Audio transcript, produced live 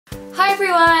Hi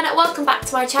everyone, welcome back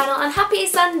to my channel and happy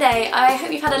Sunday! I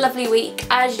hope you've had a lovely week.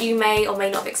 As you may or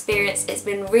may not have experienced, it's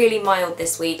been really mild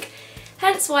this week.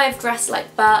 Hence why I've dressed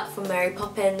like Bert from Mary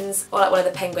Poppins, or like one of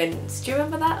the penguins. Do you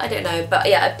remember that? I don't know, but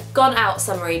yeah, I've gone out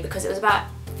summery because it was about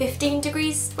 15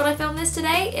 degrees when I filmed this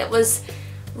today. It was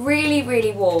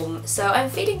really warm, so I'm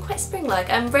feeling quite spring-like.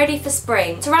 I'm ready for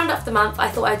spring. To round off the month, I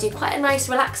thought I'd do quite a nice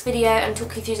relaxed video and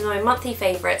talk you through some of my monthly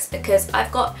favourites because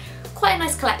I've got quite a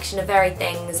nice collection of varied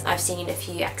things. I've seen a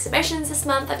few exhibitions this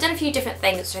month. I've done a few different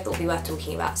things which I thought would be worth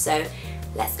talking about, so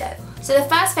let's go. So the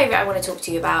first favourite I want to talk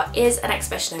to you about is an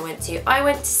exhibition I went to. I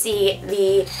went to see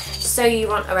the So You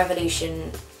Want a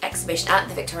Revolution exhibition at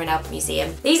the Victoria and Albert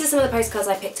Museum. These are some of the postcards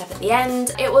I picked up at the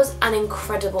end. It was an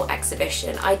incredible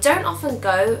exhibition. I don't often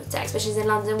go to exhibitions in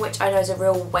London, which I know is a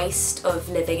real waste of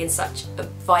living in such a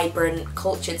vibrant,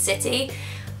 cultured city,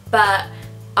 but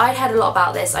I'd heard a lot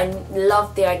about this. I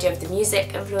loved the idea of the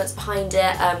music influence behind it,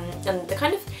 and the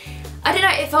kind of, I don't know,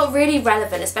 it felt really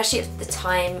relevant, especially at the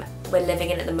time we're living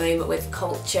in at the moment with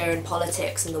culture and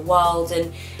politics and the world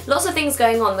and lots of things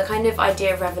going on. The kind of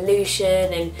idea of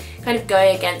revolution and kind of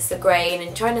going against the grain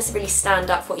and trying to really stand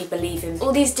up for what you believe in.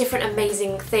 All these different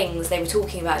amazing things they were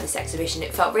talking about in this exhibition.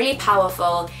 It felt really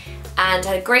powerful and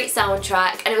had a great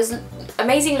soundtrack, and it was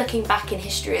amazing looking back in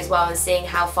history as well and seeing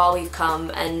how far we've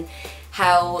come and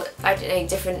how, I don't know,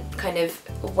 different kind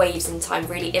of waves in time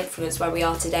really influence where we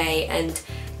are today and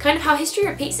kind of how history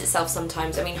repeats itself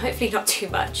sometimes. I mean, hopefully not too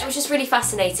much. It was just really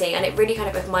fascinating and it really kind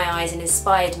of opened my eyes and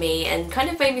inspired me and kind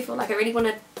of made me feel like I really want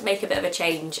to make a bit of a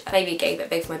change. Maybe getting a bit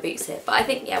big for my boots here, but I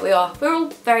think, yeah, we're all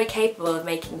very capable of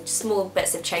making small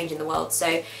bits of change in the world. So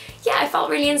yeah, I felt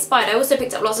really inspired. I also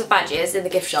picked up lots of badges in the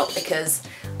gift shop because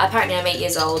apparently I'm 8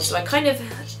 years old, so I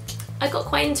got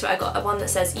quite into it. I got one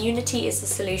that says unity is the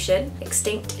solution,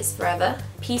 extinct is forever,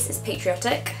 peace is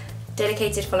patriotic,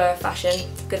 dedicated follower of fashion,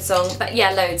 good song, but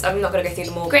yeah, loads. I'm not going to go through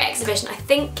them all. Great exhibition. I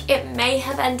think it may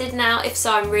have ended now. If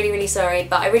so, I'm really sorry,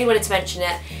 but I really wanted to mention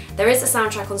it. There is a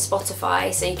soundtrack on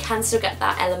Spotify, so you can still get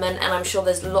that element, and I'm sure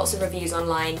there's lots of reviews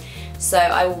online, so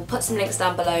I will put some links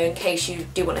down below in case you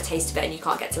do want a taste of it and you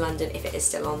can't get to London if it is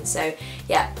still on. So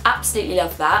yeah, absolutely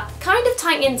love that. Kind of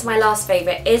tying into my last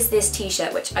favourite is this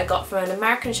t-shirt which I got from an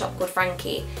American shop called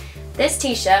Frankie. This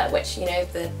t-shirt, which, you know,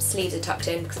 the sleeves are tucked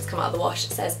in because it's come out of the wash,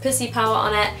 it says Pussy Power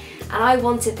on it, and I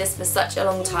wanted this for such a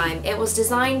long time. It was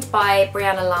designed by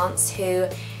Brianna Lance, who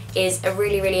is a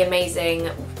really amazing,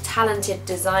 talented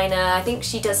designer. I think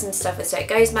she does some stuff with So It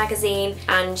Goes magazine,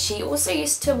 and she also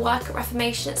used to work at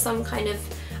Reformation at some kind of,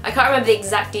 I can't remember the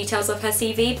exact details of her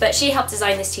CV, but she helped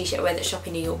design this t-shirt with a shop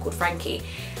in New York called Frankie.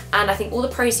 And I think all the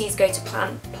proceeds go to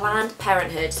Planned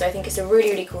Parenthood, so I think it's a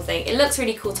really cool thing. It looks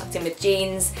really cool tucked in with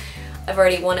jeans. I've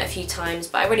already worn it a few times,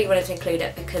 but I really wanted to include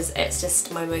it because it's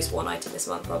just my most worn item this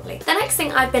month probably. The next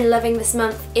thing I've been loving this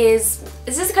month is,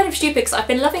 this is kind of stupid because I've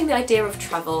been loving the idea of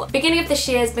travel. Beginning of this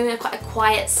year has been quite a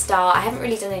quiet start. I haven't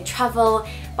really done any travel,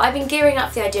 but I've been gearing up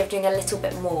for the idea of doing a little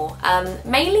bit more,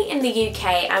 mainly in the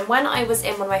UK. And when I was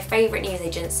in one of my favourite news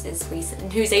agents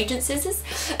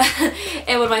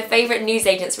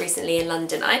recently in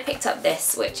London, I picked up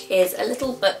this, which is a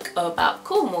little book about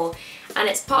Cornwall. And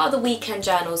it's part of the Weekend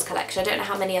Journals collection. I don't know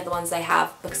how many other ones they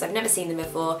have because I've never seen them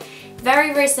before.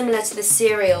 Very similar to the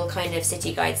serial kind of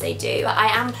city guides they do. But I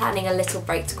am planning a little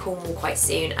break to Cornwall quite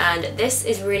soon, and this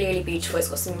is really beautiful. It's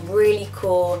got some really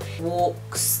cool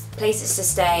walks, places to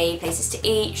stay, places to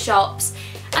eat, shops,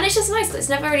 and it's just nice because it's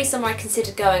never really somewhere I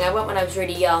considered going. I went when I was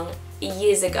really young,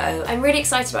 years ago. I'm really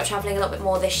excited about travelling a little bit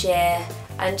more this year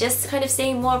and just kind of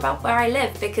seeing more about where I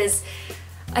live, because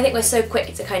I think we're so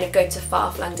quick to kind of go to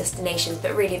far-flung destinations,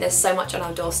 but really there's so much on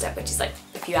our doorstep, which is like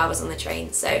a few hours on the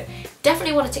train, so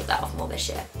definitely want to tick that off more this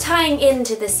year. Tying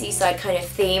into the seaside kind of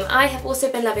theme, I have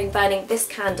also been loving burning this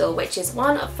candle, which is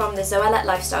one from the Zoella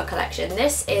Lifestyle collection.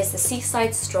 This is the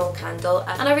Seaside Stroll candle,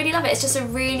 and I really love it. It's just a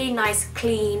really nice,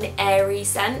 clean, airy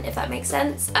scent, if that makes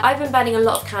sense. I've been burning a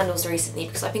lot of candles recently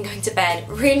because I've been going to bed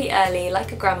really early,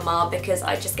 like a grandma, because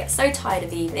I just get so tired of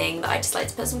the evening that I just like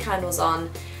to put some candles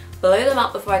on, blow them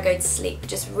up before I go to sleep,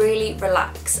 just really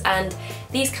relax. And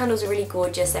these candles are really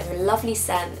gorgeous. They have a lovely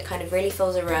scent that kind of really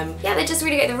fills a room. Yeah, they're just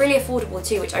really great. They're really affordable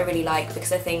too, which I really like,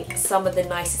 because I think some of the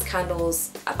nicest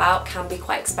candles about can be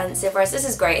quite expensive, whereas this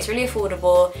is great. It's really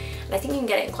affordable, and I think you can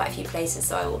get it in quite a few places,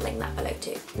 so I will link that below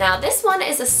too. Now this one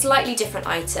is a slightly different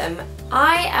item.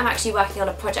 I am actually working on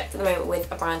a project at the moment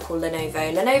with a brand called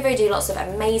Lenovo. Lenovo do lots of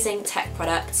amazing tech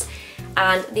products,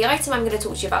 And the item I'm going to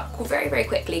talk to you about very, very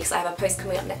quickly, because I have a post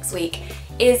coming up next week,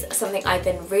 is something I've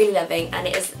been really loving, and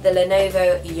it is the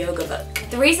Lenovo Yoga Book.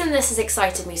 The reason this has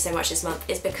excited me so much this month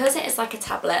is because it is like a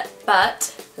tablet,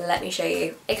 but let me show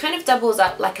you. It kind of doubles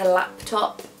up like a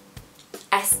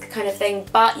laptop-esque kind of thing,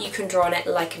 but you can draw on it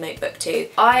like a notebook too.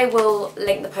 I will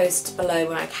link the post below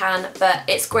when I can, but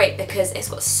it's great because it's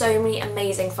got so many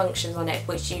amazing functions on it,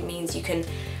 which means you can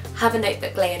have a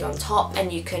notebook layered on top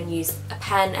and you can use a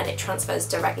pen and it transfers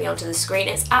directly onto the screen.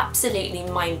 It's absolutely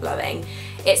mind-blowing.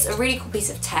 It's a really cool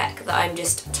piece of tech that I'm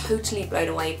just totally blown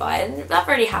away by, and that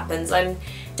really happens. I'm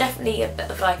definitely a bit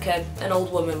of like an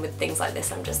old woman with things like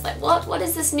this. I'm just like, what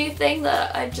is this new thing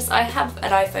that I have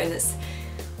an iPhone that's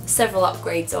several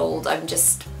upgrades old. I'm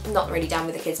just not really down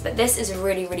with the kids, but this is a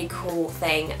really, really cool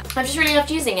thing. I've just really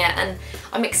loved using it, and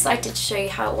I'm excited to show you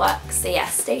how it works, so yeah,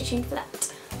 stay tuned for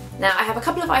that. Now, I have a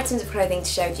couple of items of clothing to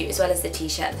show you, as well as the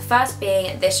t-shirt. The first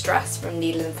being this dress from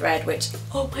Needle and Thread, which,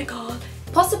 oh my god,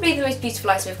 possibly the most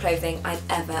beautiful item of clothing I've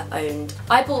ever owned.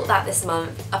 I bought that this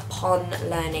month upon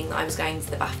learning that I was going to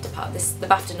the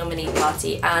BAFTA nominee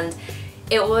party, and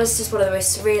it was just one of the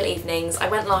most surreal evenings. I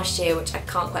went last year, which I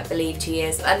can't quite believe, 2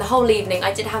 years, and the whole evening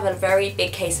I did have a very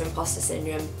big case of imposter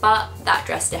syndrome, but that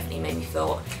dress definitely made me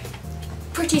feel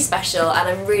pretty special, and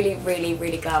I'm really, really,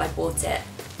 really glad I bought it.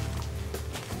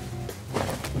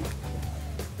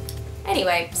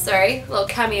 Anyway, sorry, a little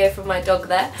cameo from my dog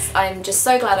there. I'm just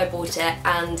so glad I bought it,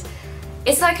 and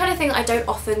it's that kind of thing I don't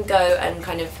often go and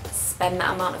kind of spend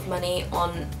that amount of money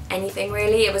on anything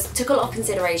really. It took a lot of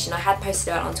consideration. I had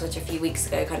posted about it on Twitter a few weeks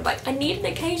ago, kind of like, I need an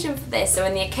occasion for this. So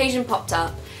when the occasion popped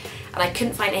up and I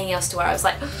couldn't find anything else to wear, I was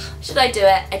like, should I do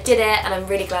it? I did it, and I'm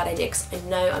really glad I did, because I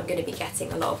know I'm going to be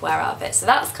getting a lot of wear out of it. So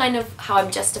that's kind of how I'm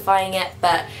justifying it,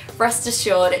 but rest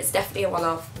assured it's definitely a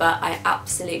one-off, but I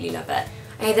absolutely love it.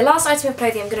 Okay, the last item of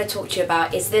clothing I'm going to talk to you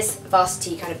about is this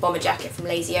varsity kind of bomber jacket from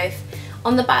Lazy Oaf.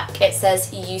 On the back it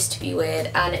says "You used to be weird,"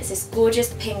 and it's this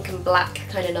gorgeous pink and black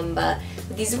kind of number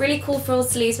with these really cool frilled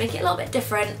sleeves, making it a little bit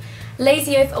different.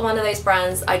 Lazy Oaf are one of those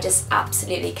brands I just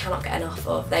absolutely cannot get enough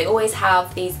of. They always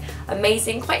have these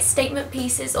amazing, quite statement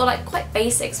pieces, or like quite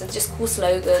basics with just cool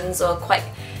slogans, or quite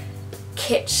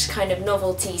kitsch kind of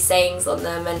novelty sayings on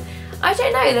them, and I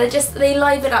don't know, they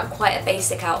liven up quite a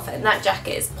basic outfit, and that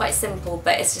jacket is quite simple,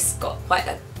 but it's just got quite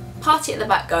a party at the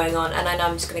back going on, and I know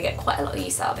I'm just going to get quite a lot of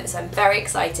use out of it, so I'm very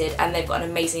excited, and they've got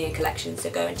an amazing new collection, so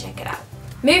go and check it out.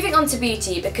 Moving on to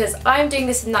beauty, because I'm doing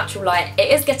this in natural light,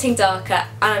 it is getting darker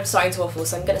and I'm starting to waffle,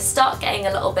 so I'm going to start getting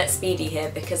a little bit speedy here,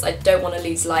 because I don't want to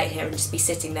lose light here and just be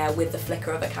sitting there with the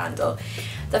flicker of a candle.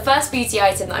 The first beauty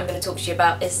item that I'm going to talk to you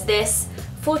about is this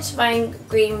fortifying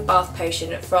green bath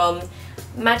potion from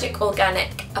Magic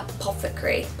Organic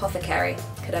Apothecary,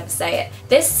 could ever say it.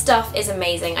 This stuff is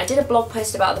amazing. I did a blog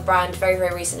post about the brand very,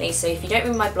 very recently, so if you don't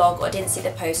read my blog or didn't see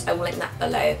the post, I will link that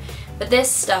below. But this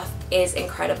stuff is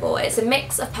incredible. It's a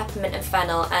mix of peppermint and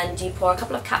fennel, and you pour a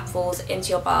couple of capfuls into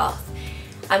your bath.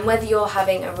 And whether you're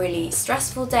having a really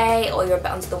stressful day, or you're a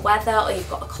bit under the weather, or you've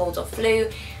got a cold or flu,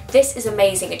 this is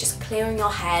amazing at just clearing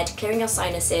your head, clearing your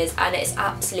sinuses, and it's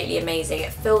absolutely amazing.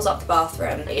 It fills up the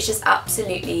bathroom. It's just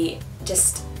absolutely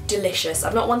just delicious.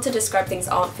 I'm not one to describe things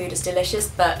that aren't food as delicious,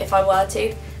 but if I were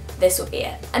to, this would be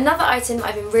it. Another item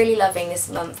I've been really loving this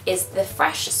month is the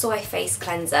Fresh Soy Face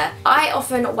Cleanser. I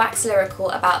often wax lyrical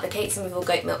about the Kate Somerville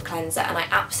Goat Milk Cleanser, and I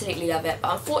absolutely love it,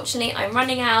 but unfortunately I'm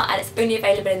running out and it's only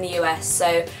available in the US,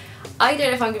 so I don't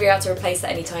know if I'm going to be able to replace that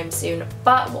anytime soon.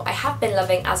 But what I have been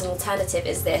loving as an alternative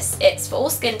is this. It's for all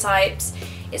skin types.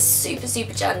 It's super,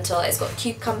 super gentle. It's got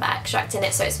cucumber extract in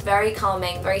it, so it's very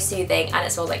calming, very soothing, and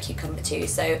it smells like cucumber too.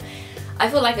 So I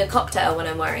feel like a cocktail when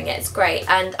I'm wearing it. It's great,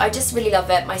 and I just really love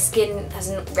it. My skin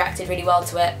hasn't reacted really well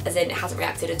to it, as in it hasn't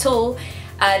reacted at all,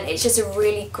 and it's just a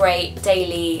really great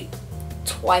daily,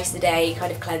 twice a day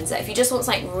kind of cleanser. If you just want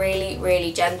something really,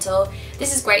 really gentle,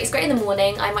 this is great. It's great in the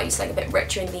morning. I might use like a bit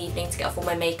richer in the evening to get off all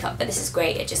my makeup, but this is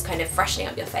great at just kind of freshening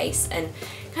up your face and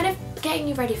kind of getting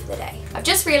you ready for the day. I've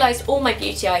just realised all my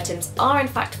beauty items are in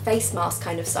fact face mask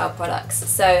kind of style products.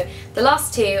 So the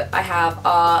last two I have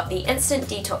are the Instant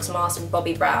Detox Mask from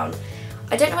Bobbi Brown.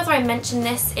 I don't know whether I mentioned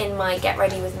this in my Get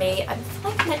Ready With Me. I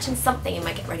feel like I mentioned something in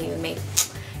my Get Ready With Me.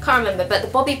 Can't remember, but the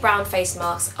Bobbi Brown face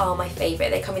masks are my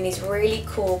favourite. They come in these really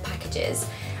cool packages,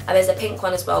 and there's a pink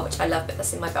one as well, which I love, but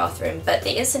that's in my bathroom. But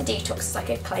the Instant Detox is like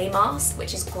a clay mask,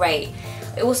 which is great.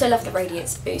 I also love the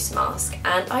Radiance Boost mask,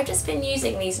 and I've just been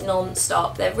using these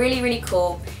non-stop. They're really, really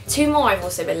cool. Two more I've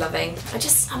also been loving.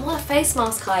 I'm on a face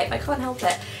mask hype, I can't help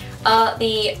it.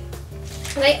 The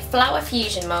Flower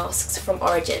Fusion masks from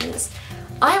Origins.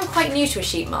 I am quite new to a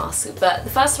sheet mask, but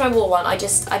the first time I wore one,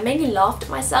 I mainly laughed at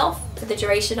myself. for the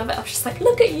duration of it. I was just like,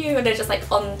 look at you, and they're just like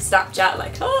on Snapchat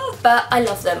like, ah. But I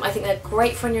love them. I think they're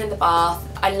great for when you're in the bath.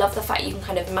 I love the fact you can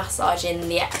kind of massage in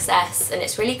the excess, and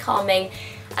it's really calming.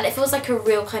 And it feels like a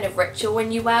real kind of ritual when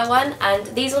you wear one, and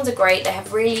these ones are great. They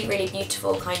have really, really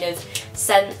beautiful kind of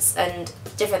scents and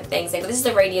different things. This is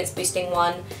the radiance boosting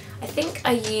one. I think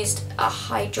I used a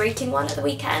hydrating one at the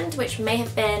weekend, which may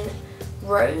have been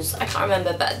rose, I can't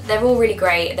remember, but they're all really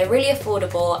great. They're really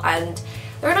affordable, and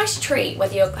they're a nice treat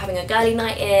whether you're having a girly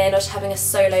night in or just having a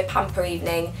solo pamper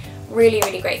evening. Really,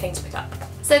 really great thing to pick up.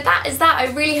 So that is that.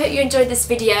 I really hope you enjoyed this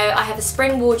video. I have a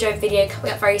spring wardrobe video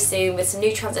coming up very soon with some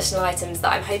new transitional items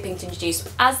that I'm hoping to introduce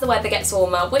as the weather gets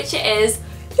warmer, which it is.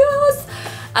 Yes!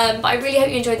 But I really hope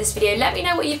you enjoyed this video. Let me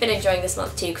know what you've been enjoying this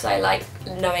month too, because I like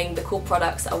knowing the cool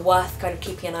products that are worth kind of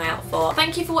keeping an eye out for.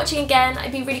 Thank you for watching again.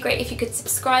 It'd be really great if you could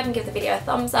subscribe and give the video a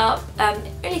thumbs up, only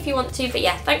if you want to, but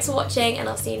yeah, thanks for watching and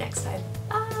I'll see you next time.